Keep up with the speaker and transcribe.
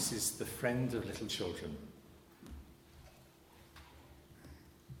Max is the friend of little children.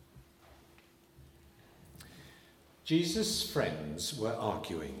 Jesus' friends were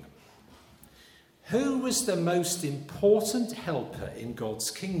arguing. Who was the most important helper in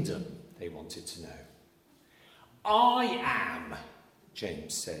God's kingdom? They wanted to know. I am,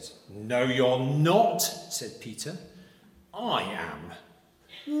 James said. No, you're not, said Peter. I am.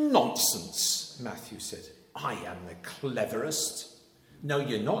 Nonsense, Matthew said. I am the cleverest. No,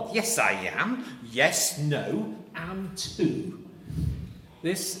 you're not. Yes, I am. Yes, no, am too.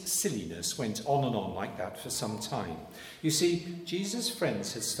 This silliness went on and on like that for some time. You see, Jesus'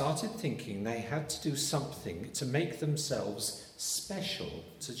 friends had started thinking they had to do something to make themselves special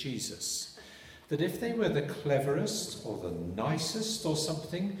to Jesus. That if they were the cleverest or the nicest or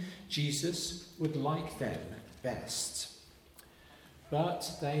something, Jesus would like them best.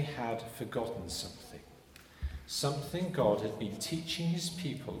 But they had forgotten something. Something God had been teaching his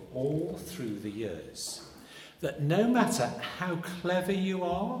people all through the years. That no matter how clever you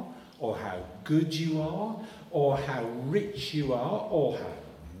are, or how good you are, or how rich you are, or how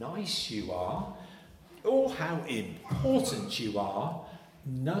nice you are, or how important you are,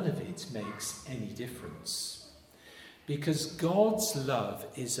 none of it makes any difference. Because God's love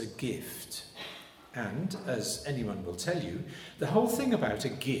is a gift. And, as anyone will tell you, the whole thing about a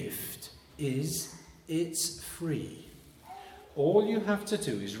gift is it's free. All you have to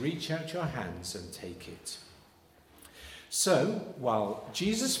do is reach out your hands and take it. So, while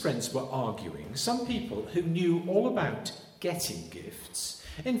Jesus' friends were arguing, some people who knew all about getting gifts,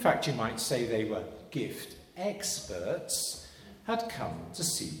 in fact you might say they were gift experts, had come to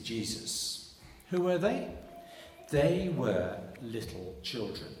see Jesus. Who were they? They were little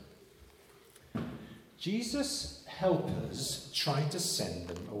children. Jesus' helpers tried to send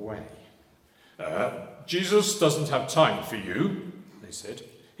them away. Jesus doesn't have time for you, they said.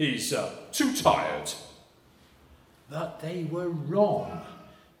 He's too tired. But they were wrong.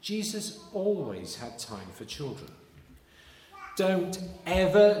 Jesus always had time for children. Don't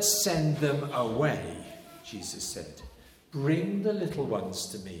ever send them away, Jesus said. Bring the little ones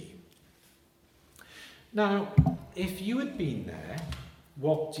to me. Now, if you had been there,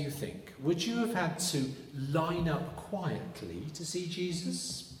 what do you think? Would you have had to line up quietly to see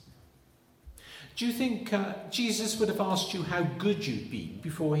Jesus? Do you think Jesus would have asked you how good you'd been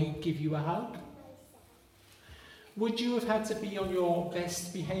before he'd give you a hug? Would you have had to be on your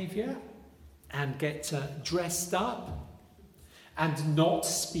best behaviour and get dressed up and not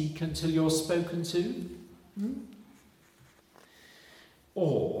speak until you're spoken to?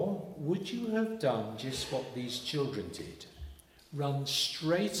 Or would you have done just what these children did? Run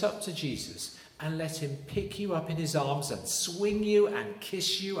straight up to Jesus and let him pick you up in his arms and swing you and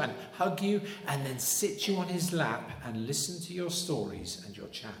kiss you and hug you and then sit you on his lap and listen to your stories and your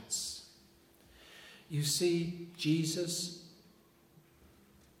chats. You see,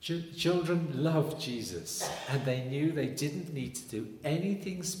 children loved Jesus, and they knew they didn't need to do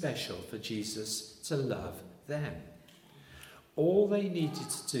anything special for Jesus to love them. All they needed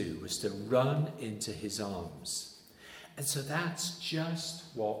to do was to run into his arms. And so that's just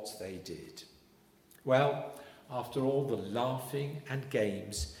what they did. Well, after all the laughing and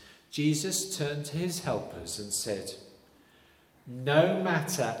games, Jesus turned to his helpers and said, "No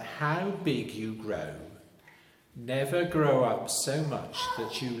matter how big you grow, never grow up so much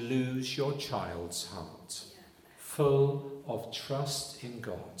that you lose your child's heart, full of trust in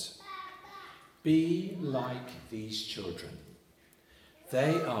God. Be like these children.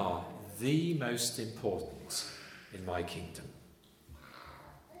 They are the most important in my kingdom."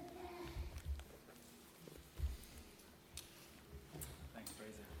 Thanks,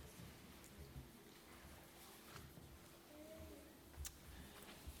 Fraser.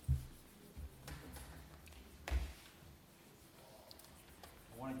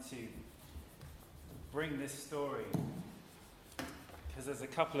 I wanted to bring this story because there's a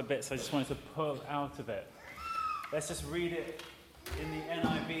couple of bits I just wanted to pull out of it. Let's just read it in the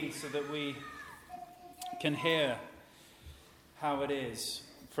NIV so that we can hear how it is.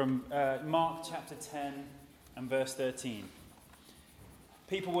 From Mark chapter 10 and verse 13.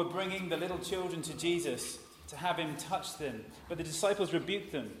 People were bringing the little children to Jesus to have him touch them, but the disciples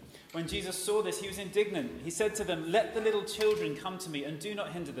rebuked them. When Jesus saw this, he was indignant. He said to them, "Let the little children come to me and do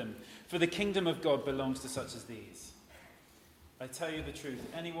not hinder them, for the kingdom of God belongs to such as these. I tell you the truth,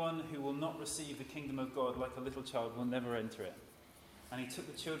 anyone who will not receive the kingdom of God like a little child will never enter it." And he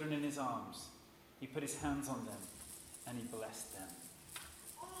took the children in his arms. He put his hands on them and he blessed them.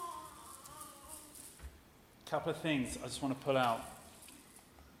 A couple of things I just want to pull out.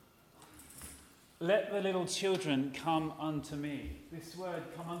 let the little children come unto me. This word,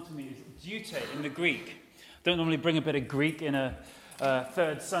 come unto me, is deute in the Greek. Don't normally bring a bit of Greek in a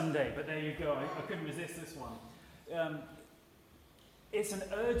third Sunday, but there you go. I couldn't resist this one. It's an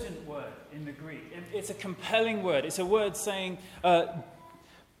urgent word in the Greek. It's a compelling word. It's a word saying,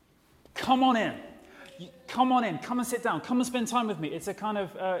 come on in. Come on in. Come and sit down. Come and spend time with me. It's a kind of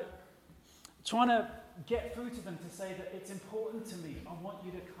trying to get through to them to say that it's important to me. I want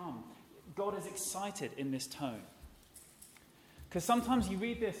you to come. God is excited in this tone. Because sometimes you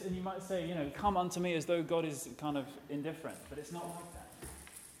read this and you might say, come unto me, as though God is kind of indifferent. But it's not like that.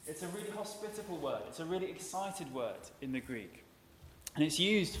 It's a really hospitable word. It's a really excited word in the Greek. And it's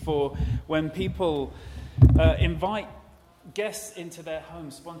used for when people invite guests into their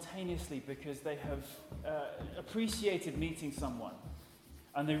home spontaneously because they have appreciated meeting someone.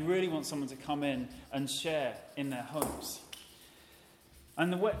 And they really want someone to come in and share in their homes.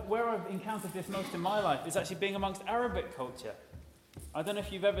 And where I've encountered this most in my life is actually being amongst Arabic culture. I don't know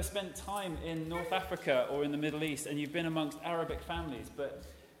if you've ever spent time in North Africa or in the Middle East and you've been amongst Arabic families, but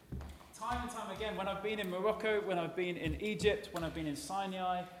time and time again, when I've been in Morocco, when I've been in Egypt, when I've been in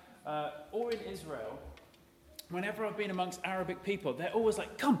Sinai, or in Israel, whenever I've been amongst Arabic people, they're always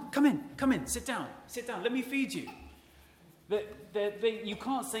like, come in, sit down, let me feed you. You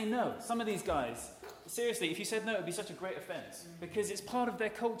can't say no. Some of these guys, seriously, if you said no, it would be such a great offense because it's part of their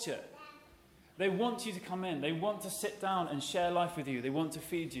culture. They want you to come in. They want to sit down and share life with you. They want to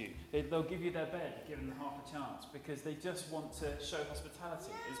feed you. They'll give you their bed, give them half a chance because they just want to show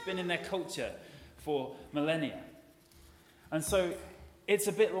hospitality. It's been in their culture for millennia. And so it's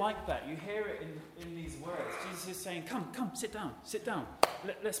a bit like that. You hear it in these words. Jesus is saying, come, sit down.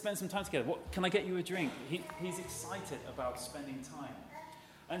 Let's spend some time together. What, can I get you a drink? He's excited about spending time.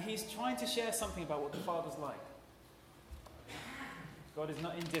 And he's trying to share something about what the Father's like. God is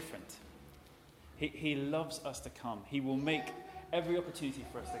not indifferent. He loves us to come. He will make every opportunity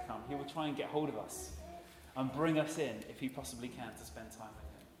for us to come. He will try and get hold of us and bring us in, if he possibly can, to spend time with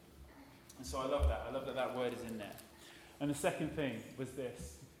him. And so I love that. I love that word is in there. And the second thing was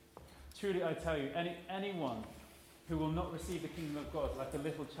this. Truly I tell you, anyone who will not receive the kingdom of God like a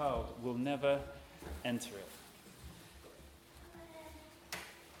little child will never enter it.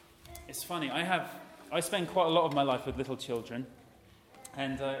 It's funny, I spend quite a lot of my life with little children.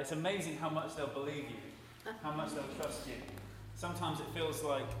 And it's amazing how much they'll believe you, how much they'll trust you. Sometimes it feels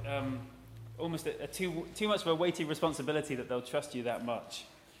like almost too much of a weighty responsibility that they'll trust you that much.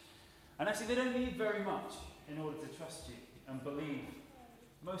 And actually, they don't need very much in order to trust you and believe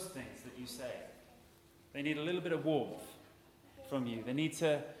most things that you say. They need a little bit of warmth from you. They need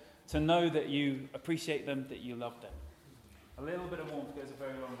to know that you appreciate them, that you love them. A little bit of warmth goes a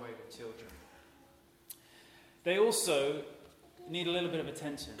very long way with children. They also need a little bit of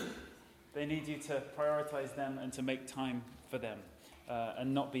attention. They need you to prioritize them and to make time for them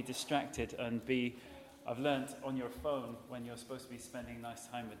and not be distracted and I've learnt, on your phone when you're supposed to be spending nice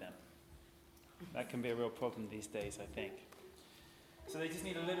time with them. That can be a real problem these days, I think. So they just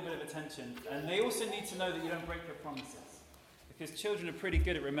need a little bit of attention. And they also need to know that you don't break your promises. Because children are pretty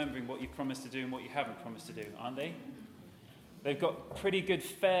good at remembering what you've promised to do and what you haven't promised to do, aren't they? They've got pretty good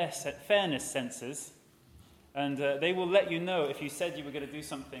fairness senses. And they will let you know if you said you were going to do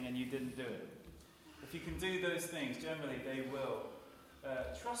something and you didn't do it. If you can do those things, generally they will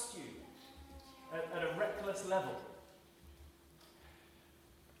trust you at a reckless level.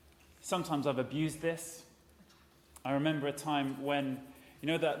 Sometimes I've abused this. I remember a time when,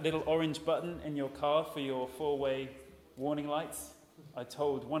 that little orange button in your car for your four-way warning lights? I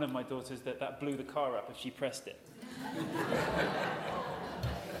told one of my daughters that blew the car up if she pressed it.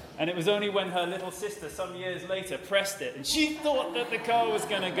 And it was only when her little sister, some years later, pressed it, and she thought that the car was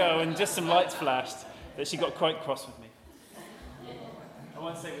going to go, and just some lights flashed, that she got quite cross with me. I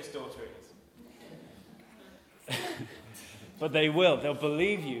won't say which daughter it is. But they'll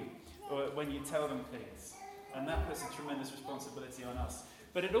believe you when you tell them things. And that puts a tremendous responsibility on us.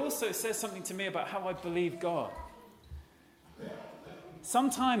 But it also says something to me about how I believe God.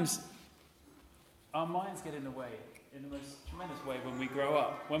 Sometimes our minds get in the way in the most tremendous way when we grow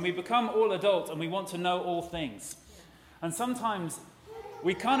up. When we become all adult and we want to know all things. And sometimes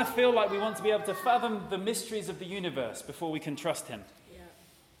we kind of feel like we want to be able to fathom the mysteries of the universe before we can trust him. Yeah.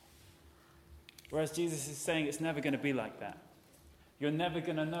 Whereas Jesus is saying it's never going to be like that. You're never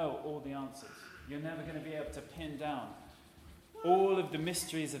going to know all the answers. You're never going to be able to pin down all of the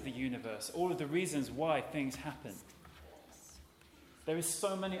mysteries of the universe, all of the reasons why things happen. There is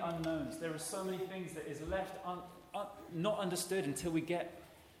so many unknowns. There are so many things that is left not understood until we get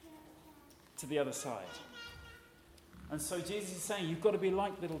to the other side. And so Jesus is saying you've got to be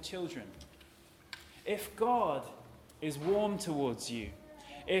like little children. If God is warm towards you,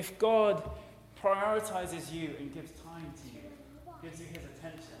 if God prioritizes you and gives time to you, gives you his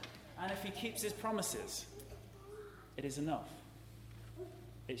attention, and if he keeps his promises, it is enough.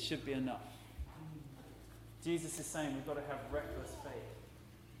 It should be enough. Jesus is saying we've got to have reckless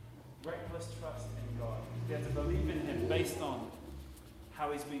faith, reckless trust in God. We have to believe in him based on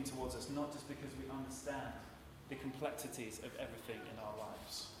how he's been towards us, not just because we understand the complexities of everything in our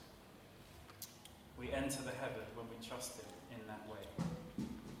lives. We enter the heaven when we trust him in that way.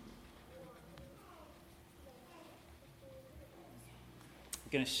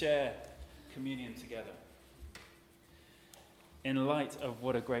 We're going to share communion together in light of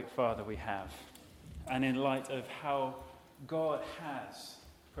what a great Father we have, and in light of how God has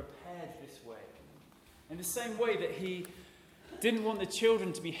prepared this way. In the same way that he didn't want the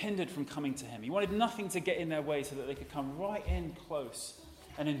children to be hindered from coming to him. He wanted nothing to get in their way so that they could come right in close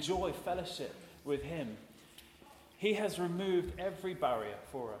and enjoy fellowship with him. He has removed every barrier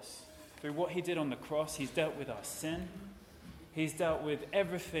for us. Through what he did on the cross, he's dealt with our sin. He's dealt with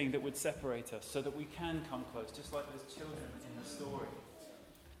everything that would separate us so that we can come close, just like those children in the story,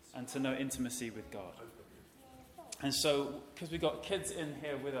 and to know intimacy with God. And so, because we've got kids in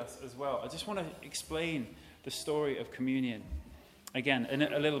here with us as well, I just want to explain the story of communion again in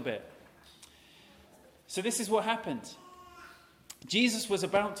a little bit. So this is what happened. Jesus was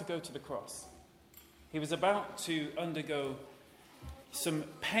about to go to the cross. He was about to undergo some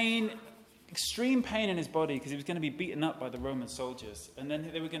pain, extreme pain in his body, because he was going to be beaten up by the Roman soldiers. And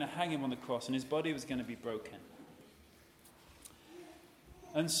then they were going to hang him on the cross, and his body was going to be broken.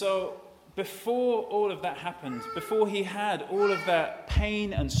 And so, before all of that happened, before he had all of that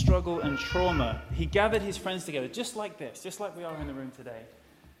pain and struggle and trauma, he gathered his friends together, just like this, just like we are in the room today.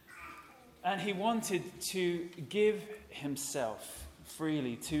 And he wanted to give himself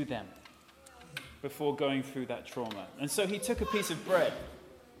freely to them before going through that trauma. And so he took a piece of bread.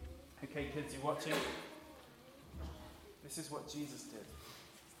 Okay, kids, you watching? This is what Jesus did.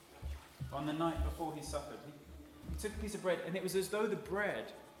 On the night before he suffered, he took a piece of bread, and it was as though the bread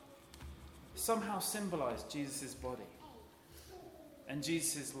somehow symbolized Jesus' body and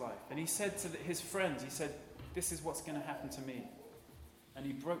Jesus' life. And he said to his friends, he said, this is what's going to happen to me. And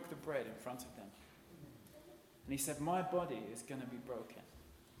he broke the bread in front of them. And he said, my body is going to be broken.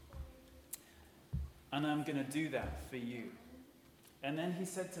 And I'm going to do that for you. And then he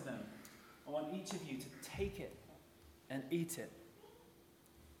said to them, I want each of you to take it and eat it.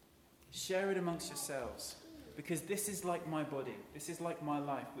 Share it amongst yourselves. Because this is like my body. This is like my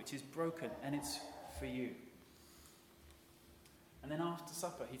life, which is broken, and it's for you. And then after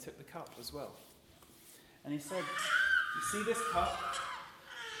supper, he took the cup as well. And he said, you see this cup?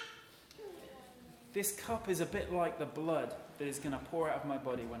 This cup is a bit like the blood that is going to pour out of my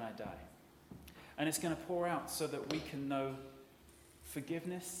body when I die. And it's going to pour out so that we can know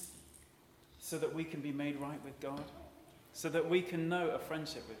forgiveness, so that we can be made right with God, so that we can know a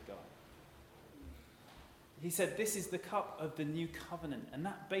friendship with God. He said, this is the cup of the new covenant. And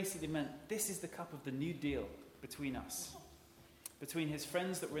that basically meant this is the cup of the new deal between us, between his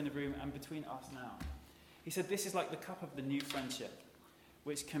friends that were in the room and between us now. He said, this is like the cup of the new friendship,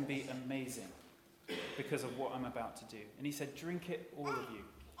 which can be amazing because of what I'm about to do. And he said, drink it, all of you.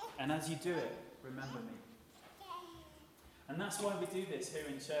 And as you do it, remember me. And that's why we do this here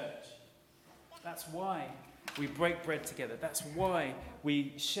in church. That's why we break bread together. That's why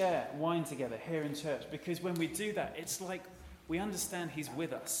we share wine together here in church. Because when we do that, it's like we understand he's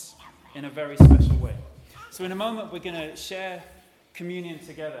with us in a very special way. So in a moment, we're going to share communion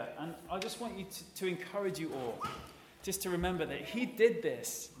together. And I just want you to encourage you all just to remember that he did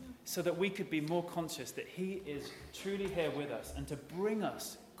this so that we could be more conscious that he is truly here with us and to bring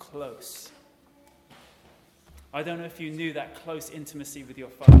us close. I don't know if you knew that close intimacy with your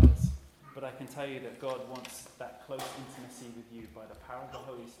fathers, but I can tell you that God wants that close intimacy with you by the power of the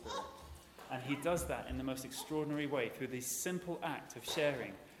Holy Spirit. And he does that in the most extraordinary way through this simple act of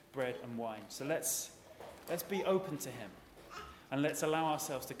sharing bread and wine. So let's be open to him. And let's allow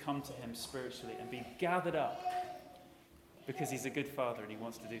ourselves to come to him spiritually and be gathered up because he's a good father and he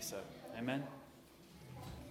wants to do so. Amen?